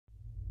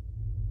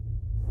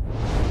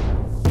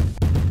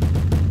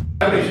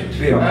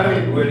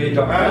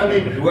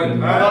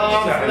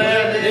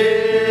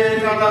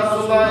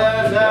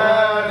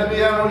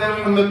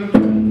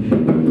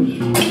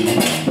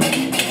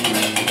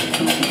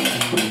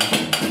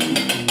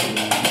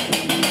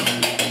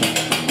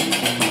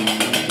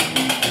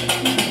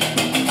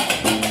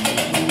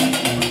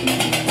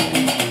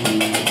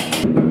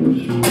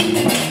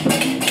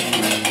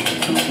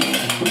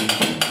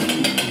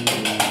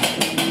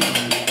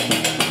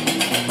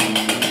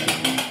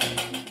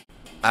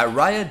At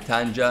Riad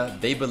Tanja,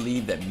 they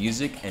believe that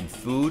music and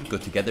food go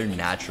together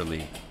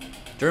naturally.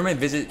 During my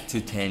visit to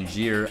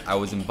Tangier, I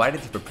was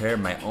invited to prepare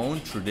my own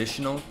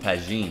traditional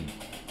Tajine.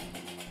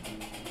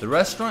 The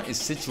restaurant is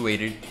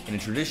situated in a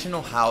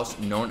traditional house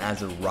known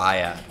as a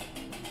Riad.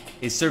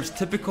 It serves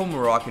typical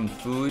Moroccan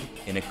food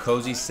in a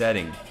cozy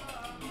setting.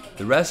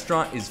 The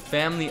restaurant is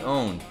family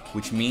owned,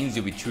 which means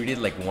you'll be treated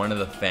like one of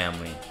the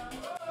family.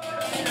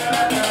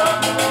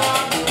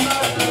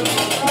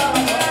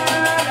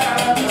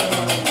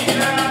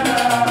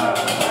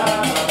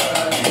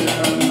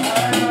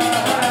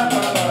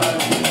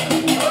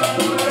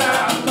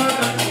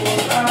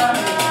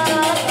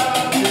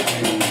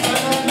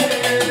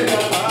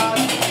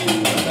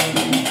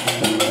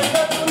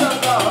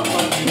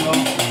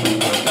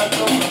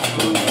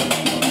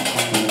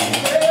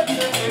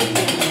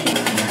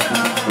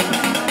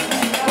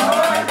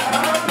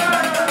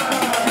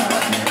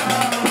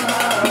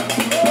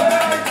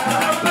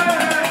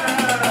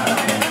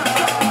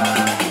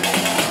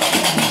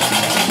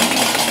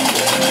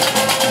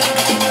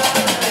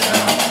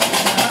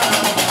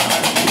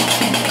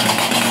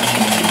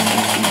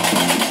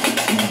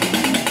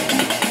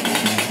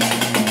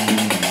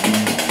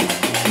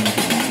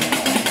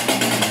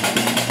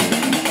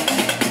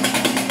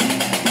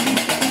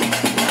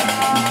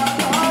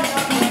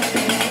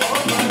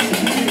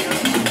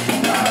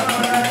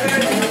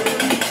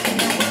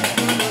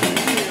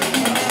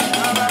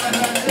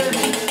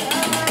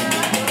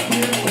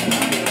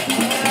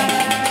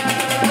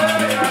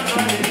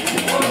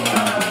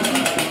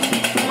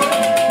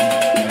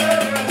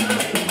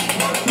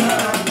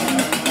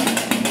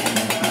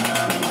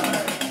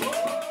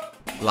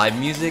 Live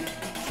music,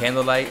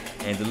 candlelight,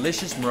 and a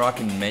delicious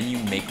Moroccan menu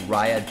make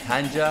Riad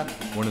Tanja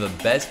one of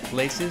the best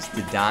places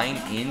to dine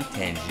in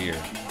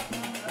Tangier.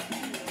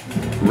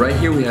 Right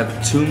here we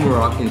have two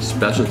Moroccan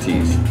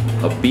specialties,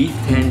 a beef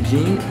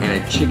tangine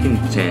and a chicken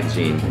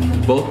tangine.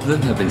 Both of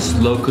them have been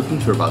slow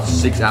cooking for about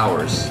 6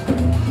 hours.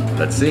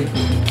 Let's see.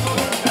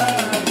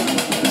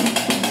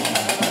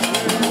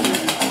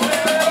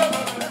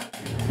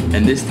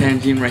 And this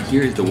tangine right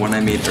here is the one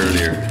I made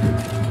earlier.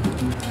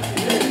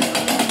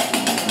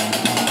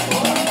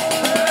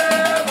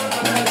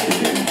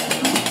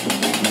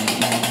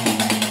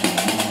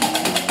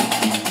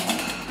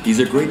 These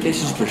are great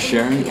dishes for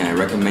sharing, and I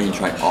recommend you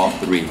try all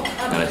three.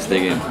 Now let's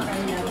dig in.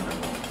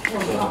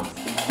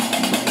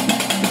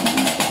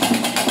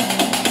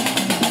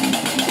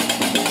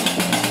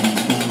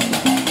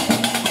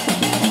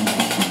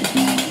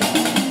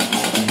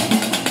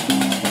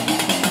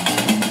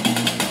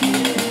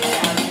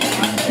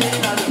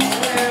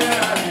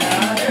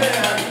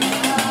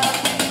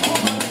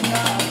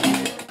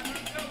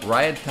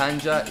 Riad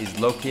Tanja is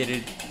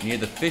located near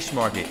the fish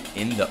market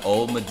in the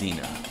Old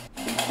Medina.